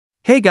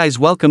Hey guys,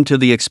 welcome to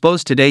the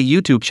Expose Today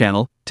YouTube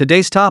channel.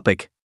 Today's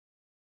topic: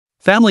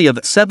 family of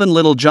 7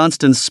 little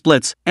Johnstons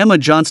splits. Emma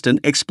Johnston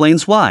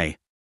explains why.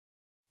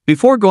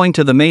 Before going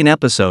to the main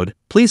episode,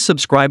 please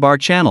subscribe our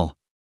channel.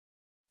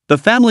 The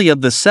family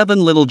of the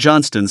 7 little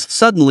Johnstons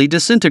suddenly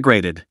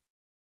disintegrated.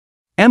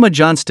 Emma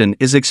Johnston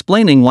is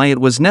explaining why it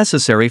was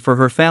necessary for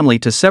her family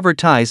to sever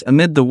ties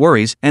amid the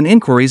worries and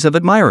inquiries of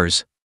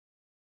admirers.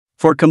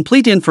 For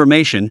complete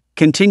information,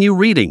 continue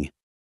reading.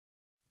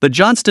 The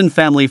Johnston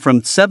family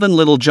from 7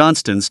 Little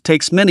Johnstons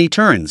takes many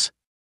turns.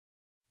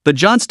 The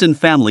Johnston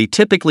family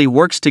typically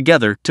works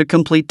together to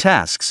complete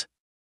tasks.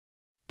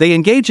 They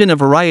engage in a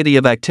variety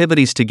of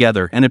activities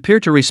together and appear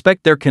to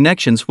respect their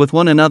connections with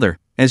one another,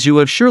 as you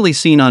have surely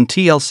seen on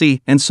TLC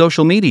and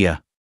social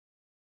media.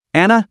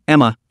 Anna,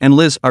 Emma, and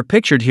Liz are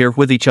pictured here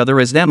with each other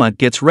as Emma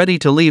gets ready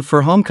to leave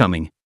for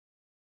homecoming.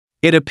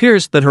 It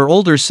appears that her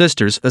older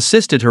sisters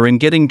assisted her in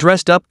getting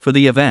dressed up for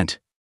the event.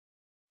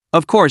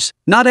 Of course,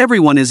 not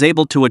everyone is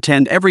able to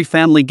attend every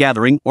family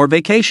gathering or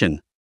vacation.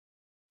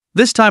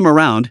 This time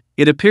around,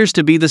 it appears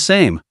to be the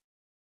same.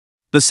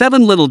 The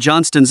 7 Little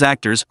Johnstons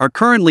actors are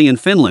currently in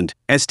Finland,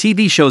 as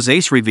TV show's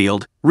Ace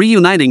revealed,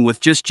 reuniting with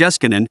Just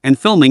Jeskinen and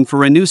filming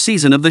for a new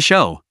season of the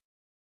show.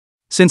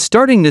 Since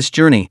starting this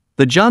journey,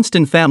 the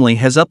Johnston family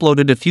has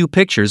uploaded a few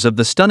pictures of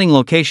the stunning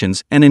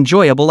locations and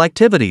enjoyable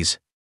activities.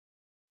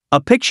 A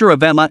picture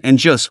of Emma and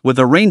Jus with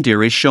a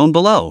reindeer is shown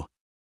below.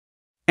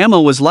 Emma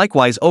was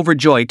likewise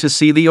overjoyed to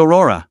see the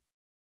aurora.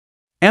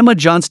 Emma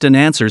Johnston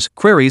answers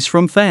queries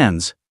from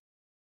fans.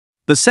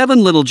 The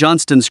 7 Little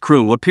Johnstons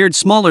crew appeared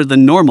smaller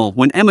than normal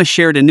when Emma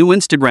shared a new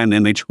Instagram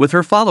image with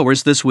her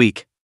followers this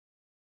week.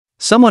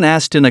 Someone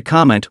asked in a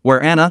comment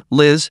where Anna,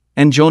 Liz,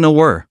 and Jonah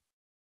were.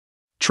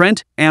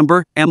 Trent,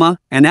 Amber, Emma,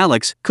 and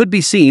Alex could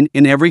be seen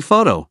in every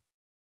photo.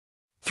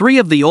 3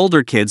 of the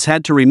older kids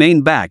had to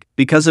remain back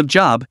because of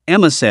job,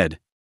 Emma said.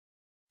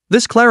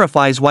 This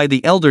clarifies why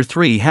the elder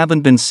 3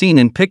 haven't been seen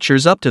in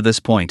pictures up to this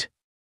point.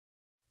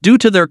 Due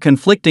to their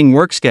conflicting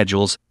work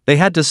schedules, they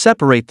had to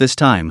separate this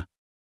time.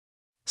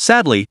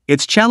 Sadly,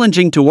 it's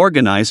challenging to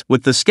organize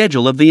with the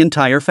schedule of the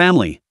entire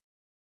family.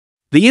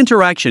 The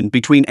interaction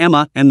between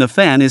Emma and the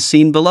fan is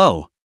seen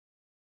below.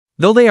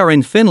 Though they are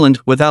in Finland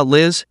without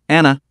Liz,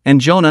 Anna, and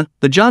Jonah,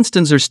 the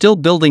Johnstons are still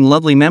building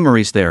lovely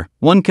memories there,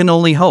 one can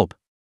only hope.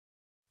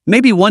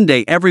 Maybe one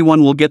day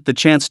everyone will get the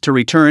chance to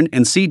return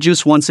and see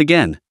Juice once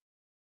again.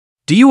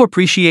 Do you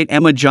appreciate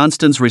Emma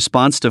Johnston's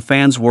response to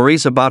fans'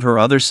 worries about her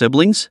other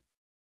siblings?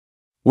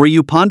 Were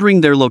you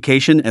pondering their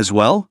location as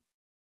well?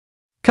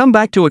 Come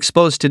back to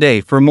Expose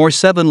Today for more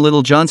 7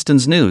 Little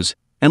Johnstons news,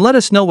 and let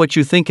us know what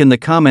you think in the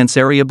comments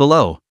area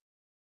below.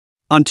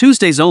 On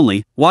Tuesdays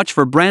only, watch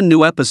for brand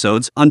new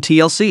episodes on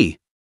TLC.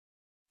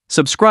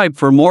 Subscribe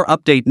for more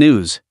update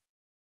news.